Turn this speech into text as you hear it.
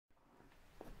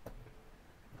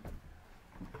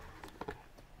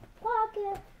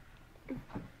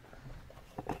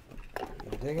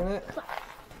digging it?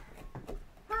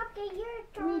 Poppy, your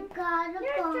turn. We got a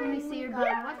bone. Let me see your bone.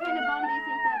 What kind of bone do you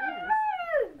think that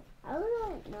is? I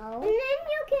don't know. And then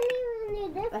you can even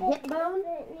need this. A hip bone?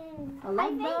 A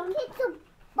leg bone? I think it's a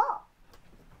bone.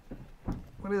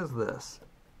 What is this?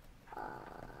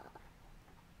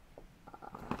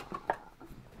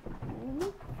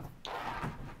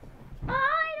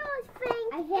 I don't think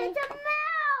it's a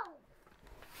mouse.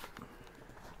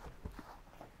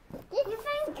 This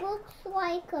thing looks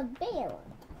like a bear.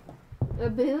 A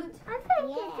boot? I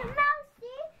think it's a mouse.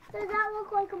 See? Does that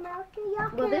look like a mouse to you?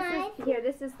 Well,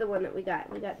 this is the one that we got.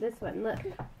 We got this one. Look.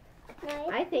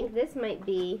 I think this might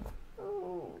be.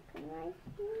 Oh, can I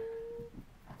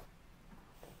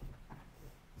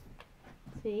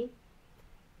See?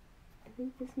 I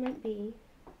think this might be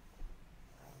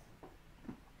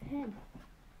a head.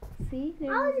 See?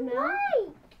 There's I was his mouth.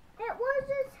 right. It was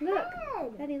his Look.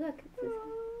 head. Eddie, look. It's his...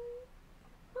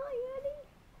 Hi, Eddie.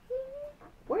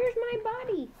 Where's my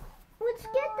body? Let's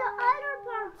get the other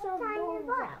parts of bones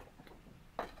out.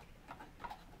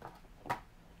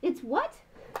 It's what?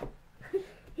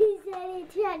 He said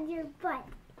it's on your butt.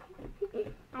 Let's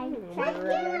get some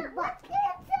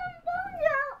bones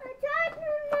out. It's on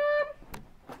your mom.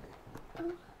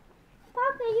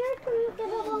 Papa, you're going to get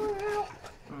a bone out.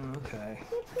 Okay.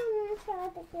 You're going to try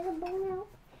to get a bone out.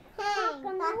 Hey,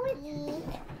 Puppy.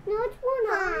 No, it's one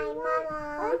eye. Hi, Mama.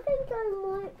 I think I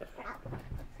might.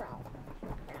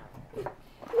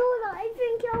 No, I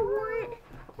think I want.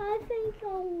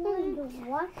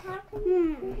 What happened?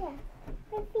 Yeah.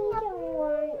 I think I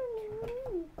want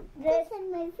this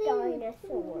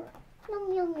dinosaur.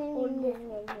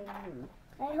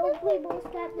 I hope we both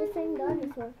got the same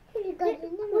dinosaur. We got a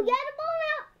bone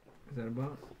out. Is that a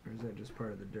bone? Or is that just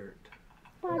part of the dirt?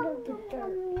 Part of the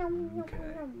dirt.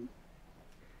 Okay.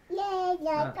 Yay,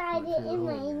 I got it in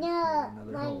my nose.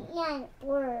 My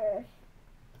worse.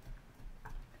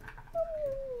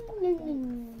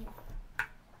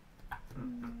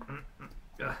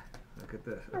 Look at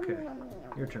this. Okay.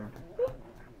 Your turn.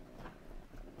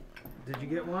 Did you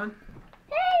get one?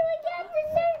 Hey, we got the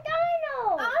same dino!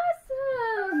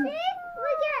 Awesome! See? We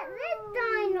got this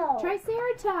dino!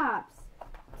 Triceratops.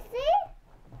 See?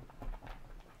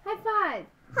 High five.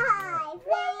 Hi,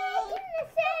 we're making the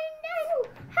same dino!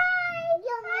 Hi!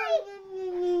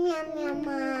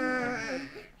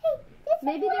 Hey,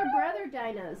 Maybe they're brother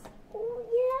dinos. Oh,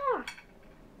 yeah.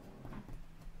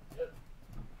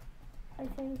 I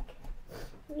think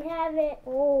we have it.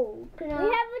 Oh, we have a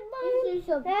bone. This is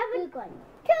a big one.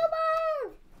 2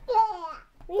 bones. Yeah.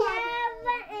 We have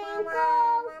an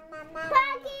ankle.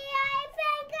 Pucky, I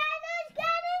think I just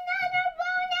got another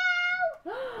bone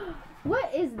out. What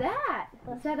is that?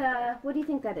 Is that a? What do you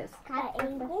think that is? An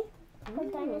ankle. The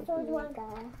dinosaurs want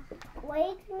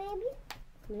legs, maybe.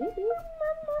 Maybe.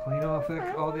 Clean off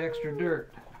all the extra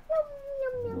dirt.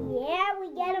 Yeah, we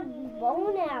get a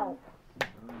bone out.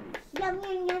 Yum,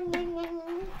 yum, yum, yum, yum.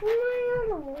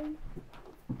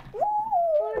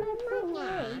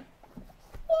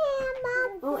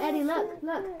 Oh, Eddie, look.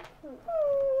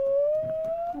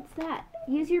 What's that?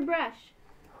 Use your brush.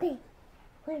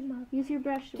 Use your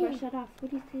brush to brush that off.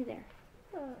 What do you see there?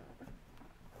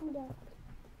 What's that?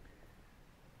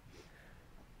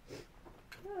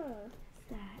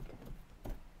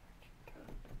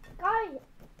 Guys,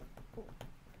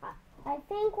 I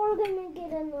think we're gonna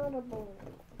get another bone.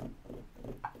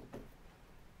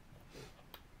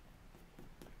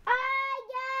 I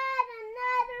got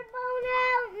another bone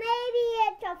out. Maybe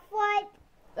it's a foot.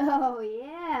 Oh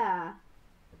yeah.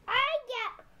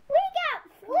 We got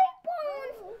 3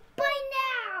 bones by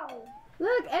now.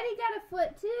 Look, Eddie got a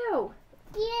foot too.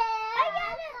 Yeah. I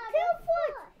got a 2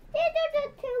 foot. There's a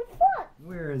 2 foot.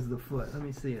 Where is the foot? Let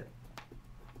me see it.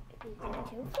 There's 2 Let's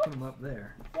foot. put them up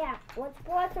there. Yeah, let's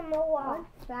brush them all.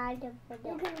 Try to put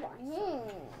them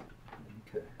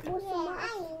Okay. I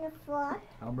need a foot.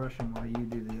 I'll brush them while you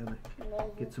do the other.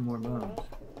 Get some more bones.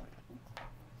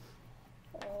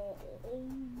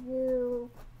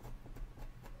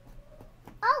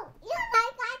 Oh, yeah,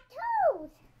 I got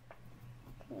toes.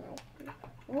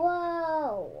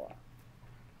 Whoa.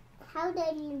 How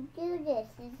did you do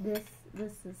this?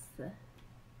 This is the.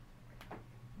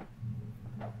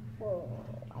 Whoa.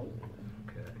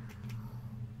 Okay.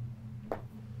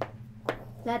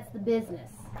 That's the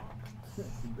business.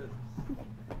 That's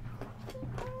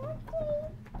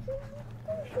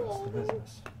the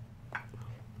business.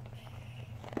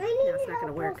 I need it's not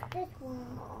gonna work. This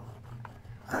one.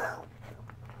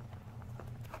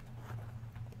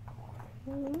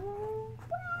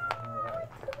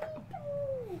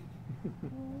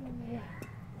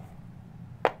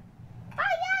 I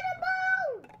got a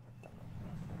bone!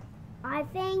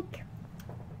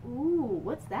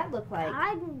 that look like?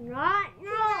 I do not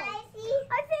know. Can I see?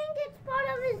 I think it's part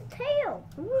of his tail.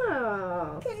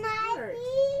 Oh. Can I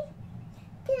see?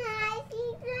 Can I see,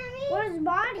 Jimmy? Where's his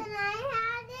body? Can I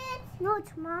have it? No,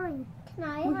 it's mine. Can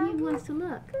I have it? He wants to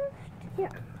look. Here.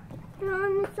 I'm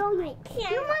going to show you.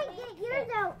 You might get yours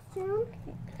out soon.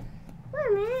 Wait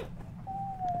a minute.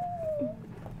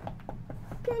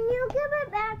 Can you give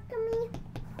it back to me?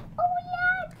 Oh,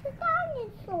 yeah, it's a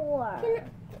dinosaur.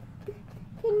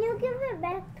 Can you give it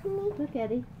back to me? Look,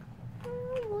 Eddie.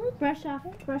 Brush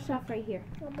off right here.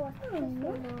 What do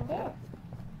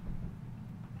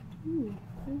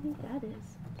you think that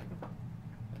is?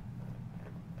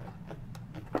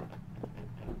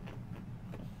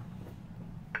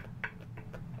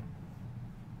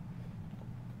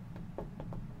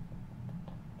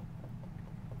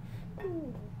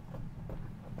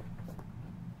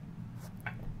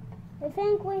 I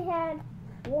think we had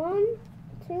 1,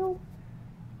 2.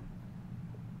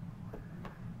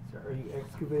 So are you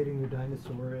excavating your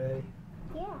dinosaur, eh?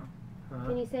 Yeah. Huh?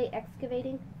 Can you say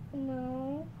excavating?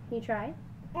 No. Can you try?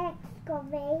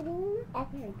 Excavating.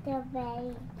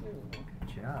 Excavating. Good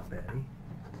job, Eddie.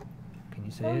 Can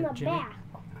you say On it, the Jimmy? back.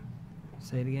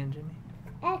 Say it again, Jimmy.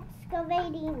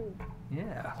 Excavating.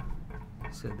 Yeah.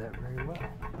 You said that very well.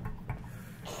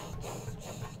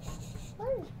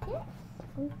 What is this?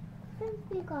 I think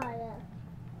we got a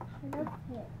heel.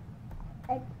 I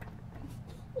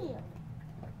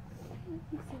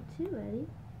think so too, Eddie.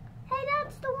 Hey,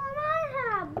 that's the one I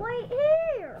have right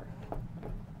here.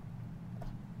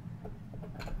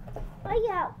 I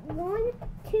got 1,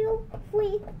 2,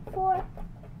 3, 4.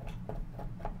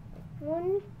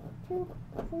 1, 2,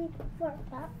 3, 4.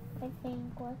 That I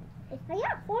think was. I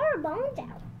got 4 bones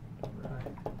out.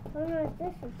 Right. I don't know if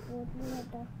this is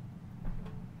good.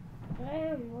 I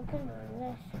am looking on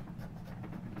this.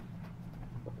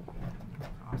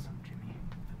 Awesome, Jimmy.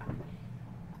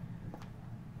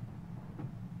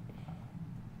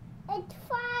 It's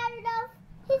part of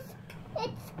his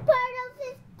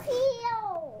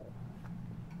tail.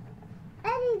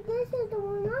 Eddie, this is the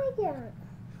one I got.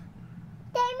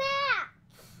 They match.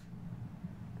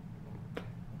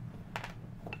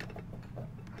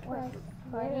 Let's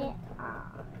put it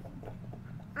on.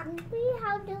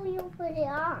 How do you put it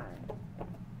on?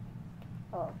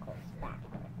 Oh, it goes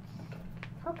backwards.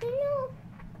 How can you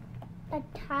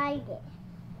tie this?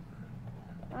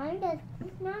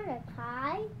 It's not a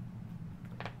tie.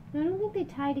 I don't think they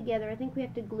tie together. I think we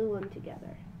have to glue them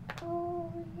together.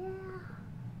 Oh, yeah.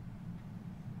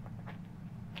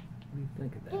 What do you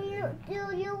think of that? Do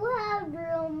you have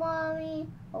drill, Mommy?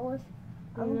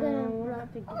 I'm gonna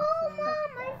have to get Mom,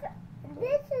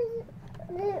 this is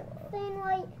the thing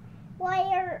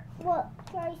wire. What?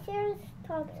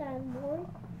 Triceratops has 1,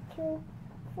 2,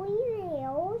 3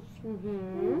 nails.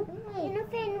 Mm-hmm. And the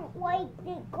thing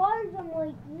it guards them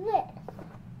like this.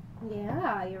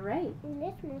 Yeah, you're right. And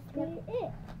this must be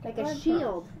it. Like a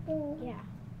shield. Yeah.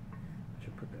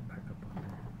 Should put that back up on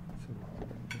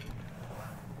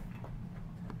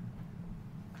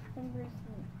there.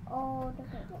 All the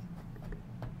things.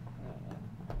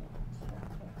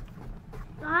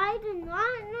 I did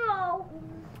not know.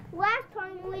 Last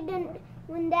time we didn't.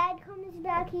 When Dad comes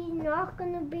back, he's not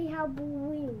gonna be how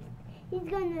blue. He's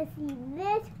gonna see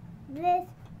this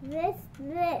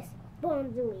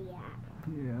bones we have.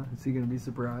 Yeah. Is he gonna be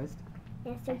surprised?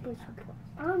 Yeah, super surprised.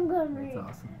 I'm gonna. That's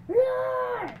awesome.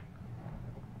 Roar!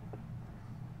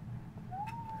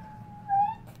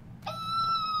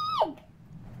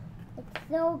 It's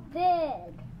so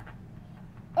big.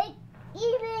 It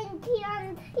even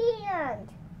can't stand.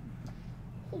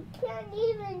 He can't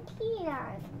even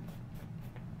stand.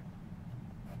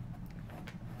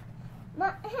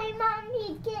 Hey, Mom, he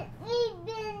can't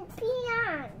even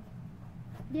stand.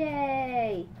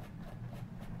 Yay!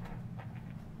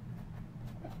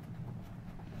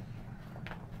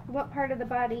 What part of the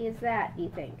body is that, do you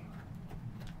think?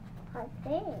 I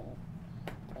think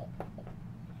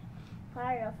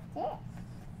part of this.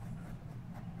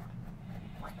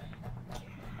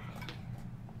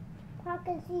 I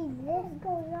can see this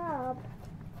goes up.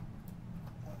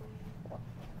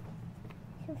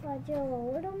 So if I drill a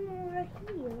little more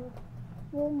here,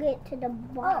 we'll get to the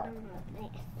bottom of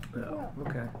this. Oh,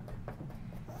 okay.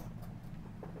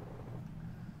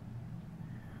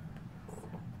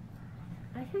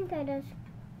 I think I just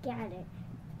got it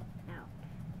out.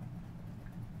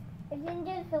 Isn't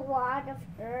this a lot of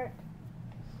dirt?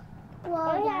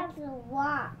 Well, that's a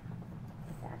lot.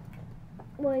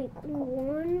 Wait,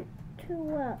 1, 2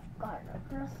 left. Got it.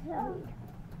 Awesome.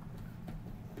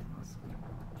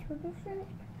 2,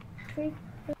 3.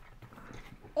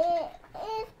 It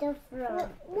is the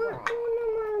front. No,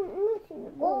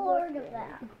 board of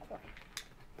that.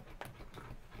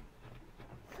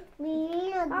 We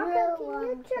need a grill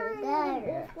one together.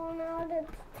 This one out,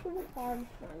 it's too hard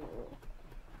for me.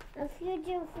 If you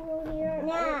do through here,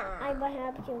 now. I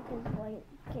perhaps you can like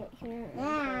get here.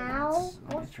 Now,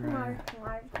 go smart.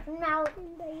 Now, Drill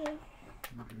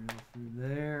through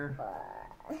there.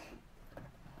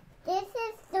 This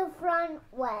is the front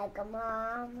leg,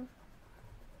 Mom.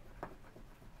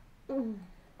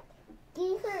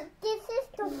 This is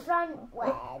the front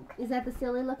leg. Is that the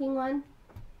silly looking one?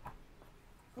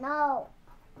 No.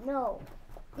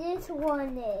 This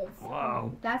one is.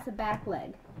 Whoa. That's the back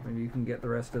leg. Maybe you can get the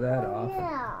rest of that off.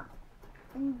 Yeah.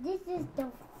 And this is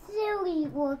the silly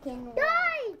looking one.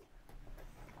 Guys!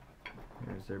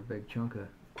 There's their big chunk of.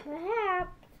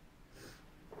 Perhaps.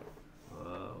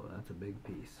 Whoa, that's a big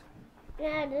piece.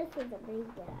 Yeah, this is a big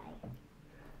guy.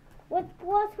 Let's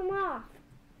wash him off.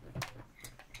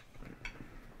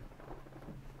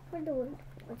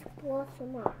 Let's wash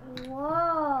him off.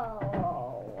 Whoa.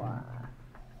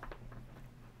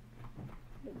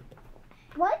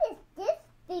 What is this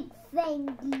big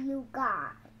thing you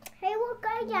got? Hey, look,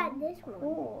 I got this one.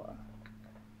 Cool.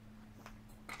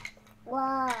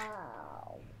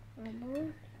 Wow.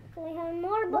 We have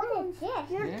more bones. What is this?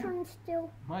 Your turn still.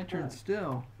 My turn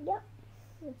still. Yep.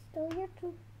 It's still your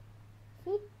turn.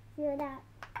 See? Hear that?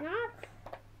 Knock.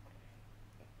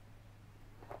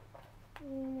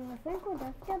 I think we're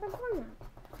just the other corner.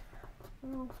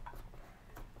 Oh.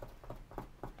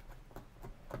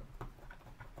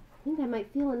 I think I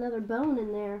might feel another bone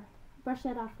in there. Brush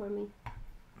that off for me.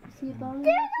 See a bone?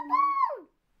 There's a bone!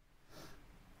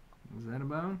 Is that a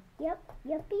bone? Yep.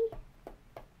 Yuppie.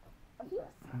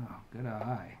 Oh, good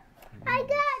eye. I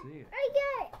got.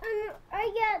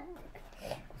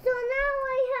 So now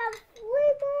I have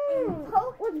 3 bones.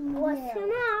 Let's wash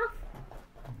them off.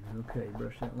 Okay,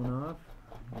 brush that one off.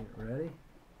 Get ready.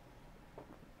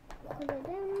 Put it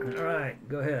in. All right,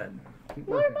 go ahead. Keep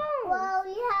More working. bones. Well,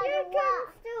 we had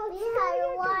a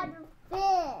lot of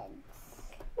fins.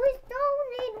 We still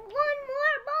need one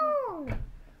more bone.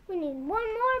 We need one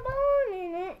more bone,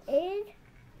 and it is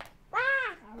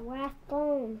our last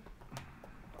bone.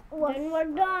 Then we're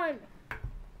done.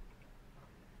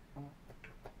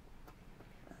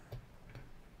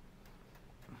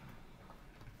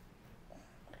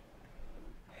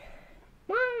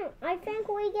 Mom, I think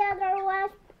we get our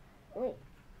last. Wait.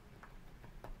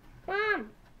 Mom,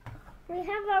 we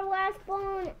have our last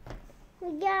bone.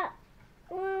 We got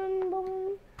one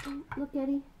bone. Look,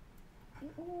 Eddie. Can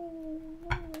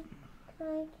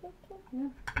I kick it?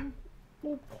 Yeah. Be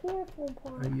careful,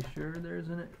 Paul. Are you sure there's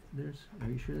an? Are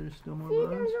you sure there's still more See, bones?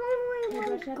 there's only Here, one.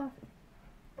 brush that off.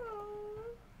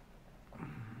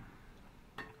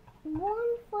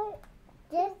 One foot.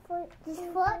 This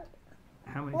foot.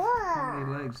 How many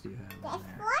legs do you have in This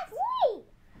there? foot.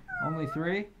 Only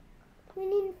 3? We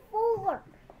need 4.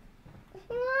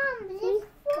 Mom, this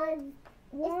foot.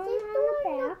 One on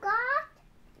the back.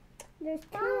 There's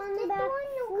 2 on the back.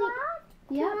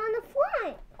 Yeah. On the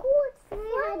front. Cool, it's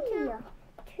funny.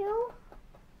 2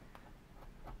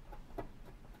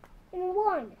 and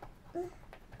 1.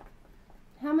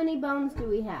 How many bones do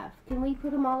we have? Can we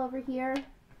put them all over here?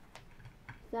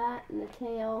 That and the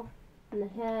tail and the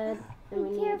head.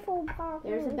 And Be careful, Papa.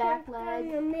 There's a back leg.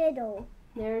 In the middle.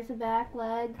 There's a back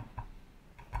leg.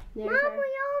 There's Mom, our we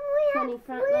only funny had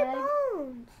front 3 leg.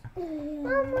 bones.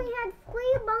 Mom, we had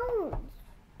 3 bones.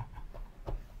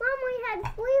 Mom, we had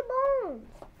 3 bones.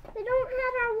 We don't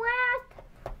have our last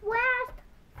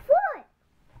foot.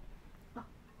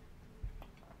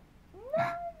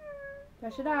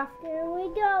 Brush it off. There we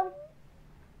go.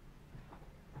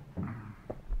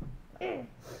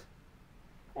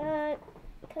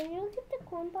 Can you get the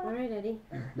corn All pop? right, Eddie.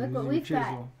 Look Use what your we've got.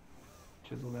 chisel.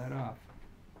 Chisel that off.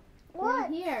 What?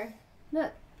 Right here.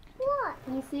 Look. What?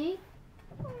 Can you see?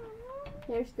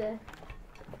 There's the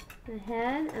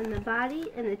head and the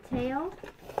body and the tail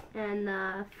and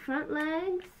the front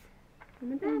legs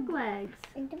and the back legs.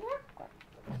 And the back one.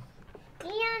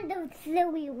 And the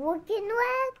silly looking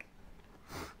leg.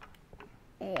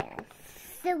 Yeah,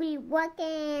 silly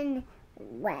looking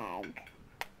leg.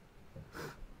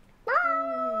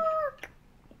 Look!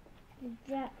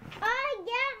 I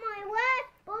get my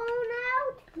last bone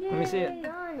out. Let me see it.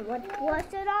 Done.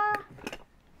 What's it all?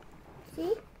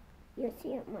 See? You see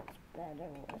it much better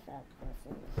without this.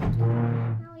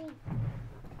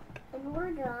 And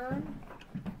we're done.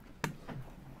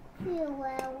 See,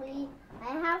 Lily, I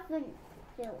haven't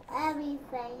do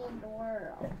everything in the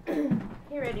world.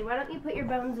 Here, Eddie, why don't you put your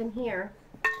bones in here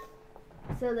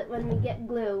so that when we get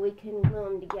glue, we can glue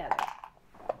them together.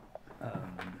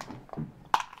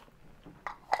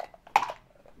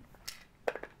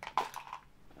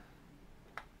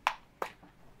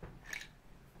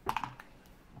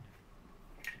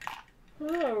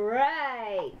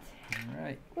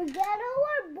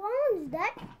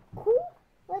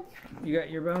 You got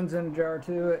your bones in a jar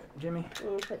too, Jimmy?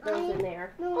 Put those in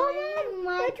there. No,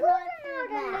 my toes are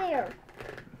in there.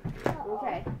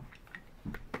 Okay.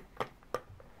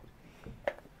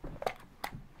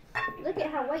 Look at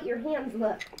how white your hands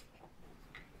look.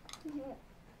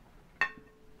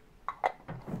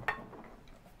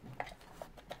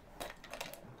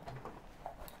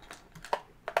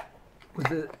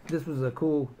 This was a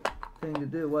cool thing to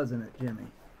do, wasn't it, Jimmy?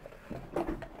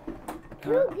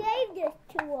 Who gave this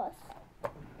to us?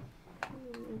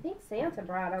 I think Santa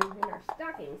brought them in our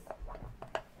stockings.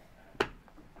 Do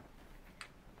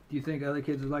you think other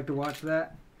kids would like to watch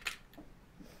that?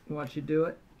 Watch you do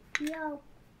it? No.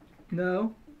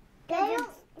 No?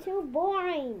 It's too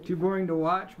boring. Too boring to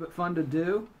watch, but fun to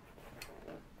do?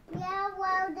 Yeah,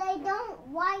 well, they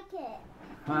don't like it.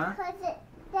 Huh? Because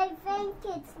they think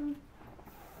it's...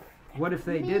 What if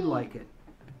they did like it?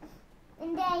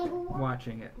 And they...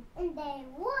 Watching it. And they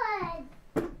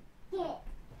would get...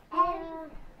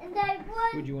 And they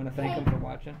would... Would you want to thank them for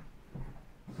watching?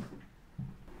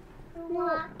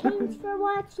 Thanks for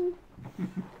watching.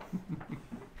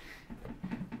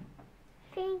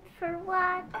 Thanks for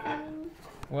watching.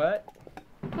 What?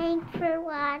 Thanks for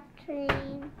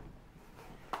watching.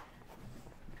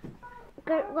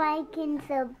 Good like and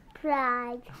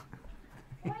subscribe.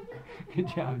 Good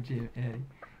job, Eddie.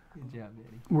 Good job,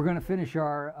 Eddie. We're going to finish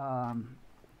our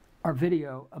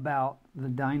video about the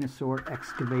Dinosaur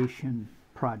Excavation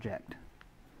project,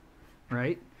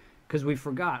 right? Because we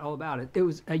forgot all about it. It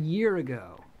was a year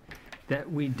ago that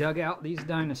we dug out these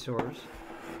dinosaurs,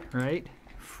 right,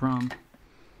 from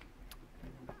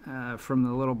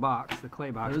the little box, the clay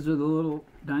box. Those are the little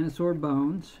dinosaur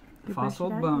bones,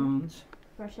 fossil bones.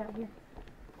 Brush out here.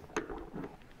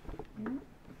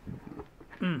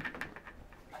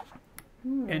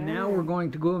 And now we're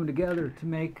going to glue them together to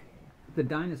make the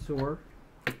dinosaur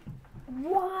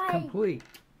complete,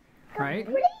 right?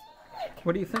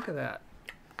 What do you think of that?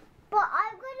 But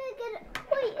I'm gonna get.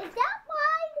 Wait, is that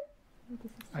mine?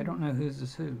 I don't know whose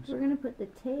is whose. We're gonna put the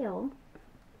tail.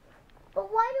 But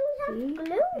why do we have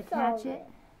to glue Attach it.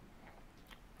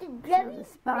 The So the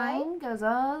spine goes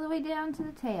all the way down to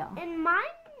the tail. And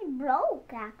mine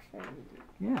broke actually.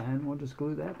 Yeah, and we'll just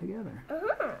glue that together.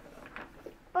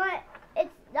 But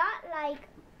it's not like.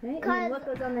 Right? And then what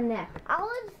goes on the neck? I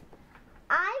was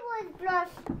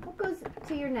just. What goes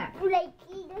to your neck?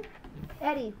 Breaking.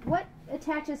 Eddie, what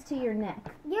attaches to your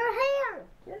neck? Your hair.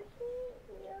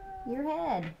 Your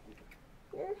head.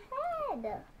 Your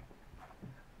head.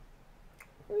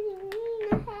 What do you mean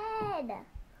the head?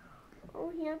 Oh,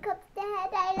 here comes the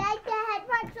head. I like the head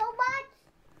part so much.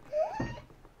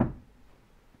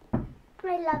 I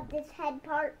love this head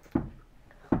part.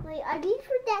 Wait, are these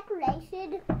for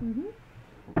decoration?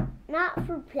 Not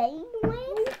for playing with?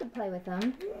 You could play with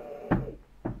them.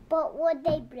 But would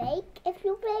they break if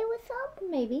you play with them?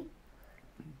 Maybe.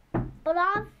 But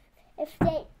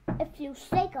if you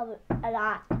shake them a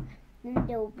lot, then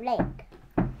they'll break.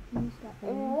 And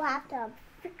we'll have to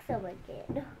fix them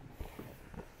again.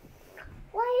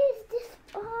 Why is this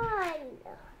fun?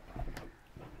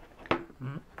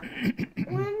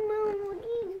 When will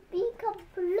these be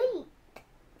complete?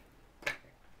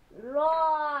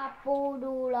 Lock,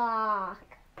 lock.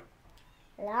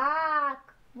 Lock.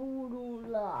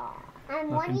 I'm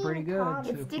Looking pretty good.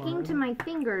 So It's sticking to my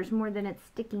fingers more than it's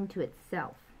sticking to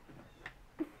itself.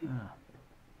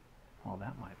 Well,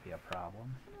 that might be a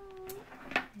problem.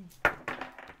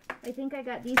 I think I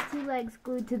got these two legs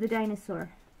glued to the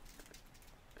dinosaur.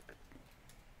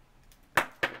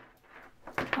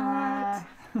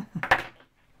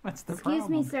 What's the Excuse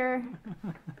problem? me, sir.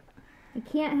 I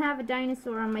can't have a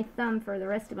dinosaur on my thumb for the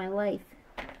rest of my life.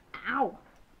 Ow!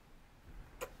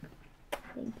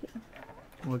 Thank you.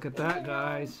 Look at that,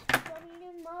 guys.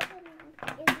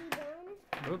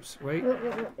 Oops, wait.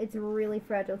 It's really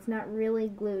fragile. It's not really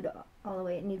glued all the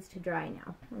way. It needs to dry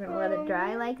now. We're going to let it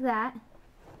dry like that.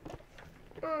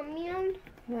 Okay.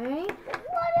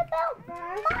 What about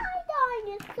my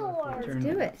dinosaurs? Let's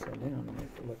do it. Upside down to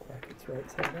make it look like it's right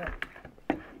side up.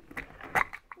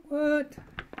 What?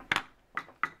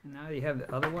 And now you have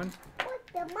the other one. With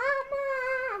the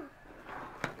mama.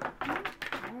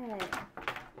 Okay.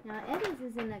 Now Eddie's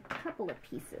is in a couple of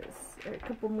pieces, or a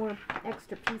couple more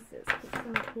extra pieces, because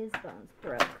some of his bones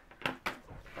broke.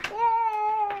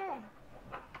 Yeah.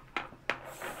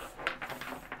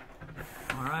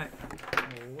 All right,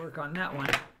 we'll work on that one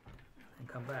and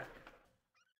come back.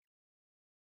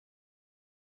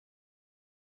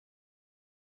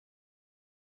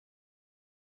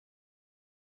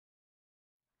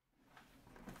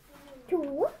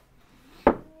 Two.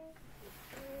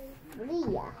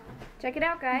 Three. Check it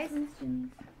out, guys.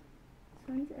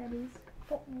 one's Eddie's.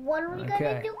 What are we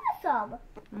gonna do with them?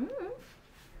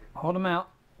 Hold them out.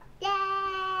 Yay!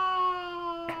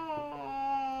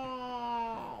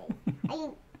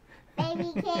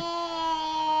 Baby cake!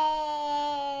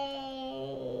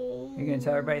 You're going to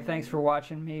tell everybody thanks for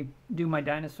watching me do my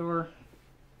dinosaur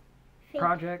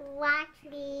project? Thanks for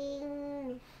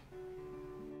watching.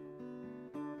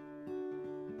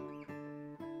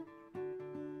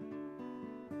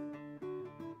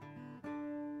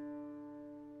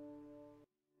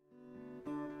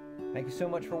 Thank you so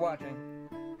much for watching.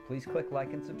 Please click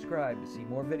like and subscribe to see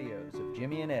more videos of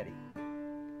Jimmy and Eddie.